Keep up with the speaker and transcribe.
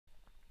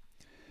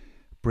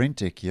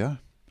BrenTech here,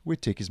 where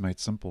tech is made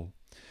simple.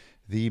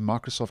 The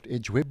Microsoft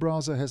Edge web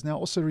browser has now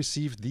also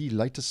received the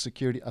latest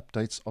security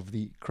updates of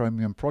the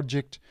Chromium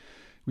project,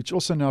 which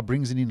also now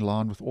brings it in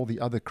line with all the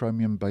other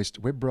Chromium-based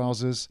web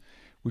browsers,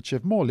 which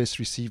have more or less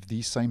received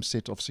the same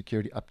set of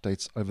security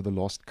updates over the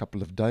last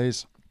couple of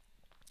days.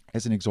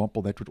 As an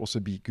example, that would also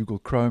be Google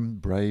Chrome,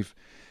 Brave,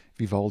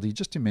 Vivaldi,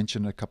 just to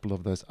mention a couple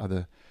of those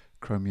other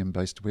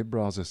Chromium-based web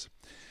browsers.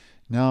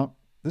 Now,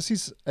 this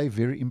is a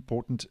very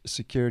important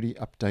security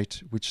update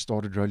which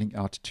started rolling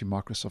out to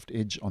Microsoft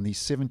Edge on the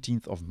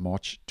 17th of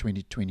March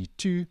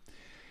 2022,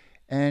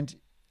 and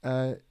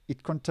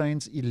it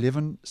contains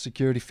 11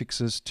 security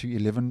fixes to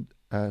 11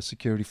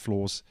 security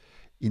flaws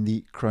in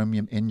the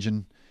Chromium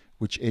engine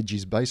which Edge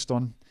is based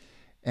on.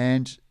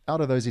 And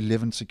out of those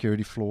 11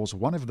 security flaws,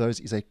 one of those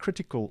is a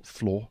critical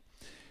flaw,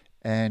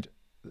 and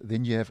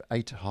then you have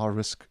 8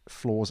 high-risk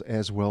flaws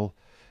as well,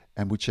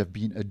 and which have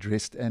been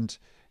addressed. And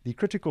the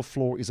critical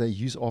flaw is a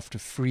use after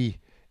free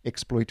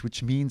exploit,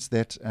 which means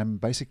that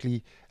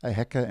basically a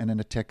hacker and an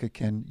attacker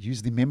can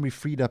use the memory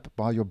freed up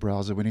by your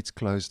browser when it's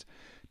closed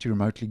to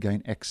remotely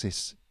gain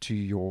access to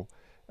your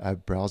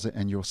browser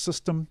and your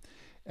system.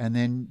 And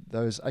then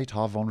those 8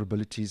 high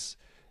vulnerabilities,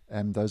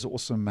 those are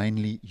also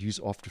mainly use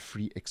after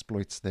free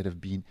exploits that have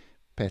been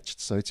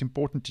patched. So it's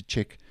important to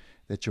check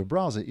that your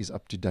browser is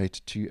up to date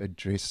to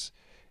address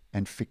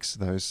and fix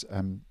those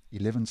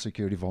 11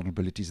 security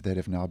vulnerabilities that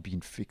have now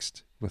been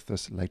fixed with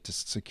this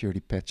latest security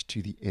patch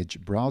to the Edge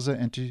browser.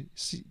 And to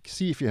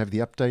see if you have the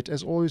update,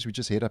 as always, we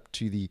just head up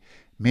to the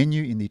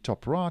menu in the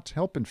top right,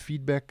 help and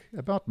feedback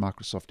about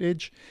Microsoft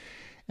Edge.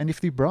 And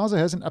if the browser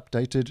hasn't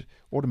updated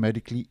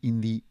automatically in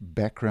the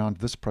background,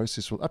 this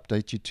process will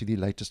update you to the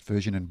latest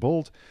version and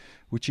build,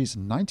 which is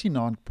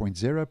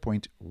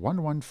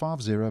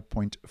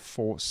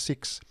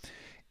 99.0.1150.46.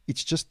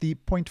 It's just the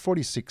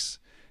 0.46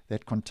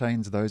 that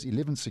contains those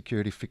 11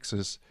 security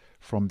fixes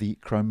from the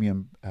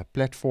Chromium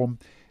platform,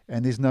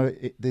 and there's no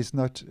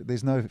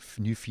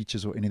new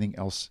features or anything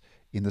else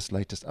in this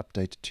latest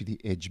update to the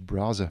Edge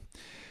browser.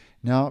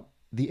 Now,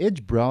 the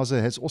Edge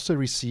browser has also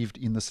received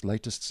in this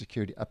latest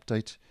security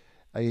update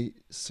a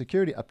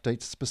security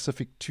update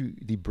specific to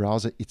the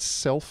browser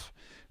itself,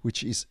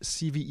 which is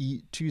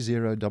CVE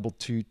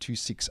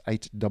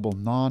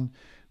 2022268999,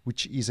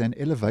 which is an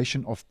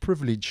elevation of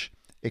privilege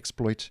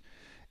exploit.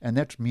 And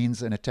that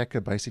means an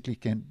attacker basically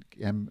can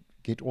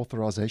get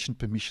authorization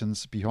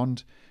permissions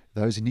beyond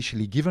those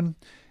initially given.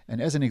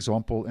 And as an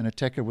example, an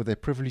attacker with a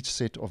privileged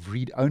set of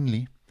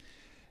read-only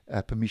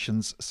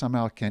permissions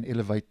somehow can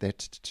elevate that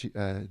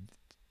to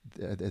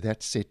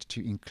that set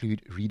to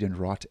include read and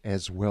write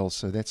as well.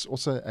 So that's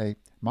also a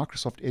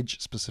Microsoft Edge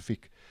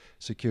specific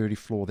security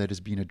flaw that has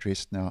been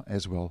addressed now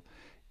as well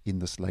in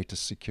this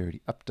latest security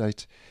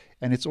update.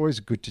 And it's always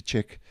good to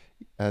check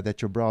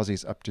that your browser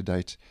is up to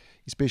date,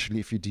 especially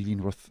if you're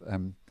dealing with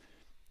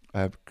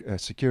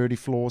security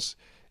flaws,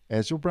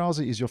 as your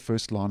browser is your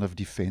first line of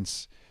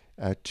defense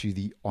to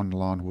the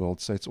online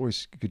world. So it's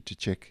always good to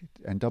check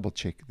and double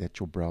check that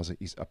your browser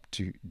is up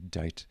to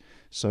date.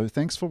 So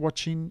thanks for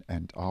watching,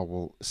 and I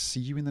will see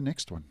you in the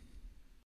next one.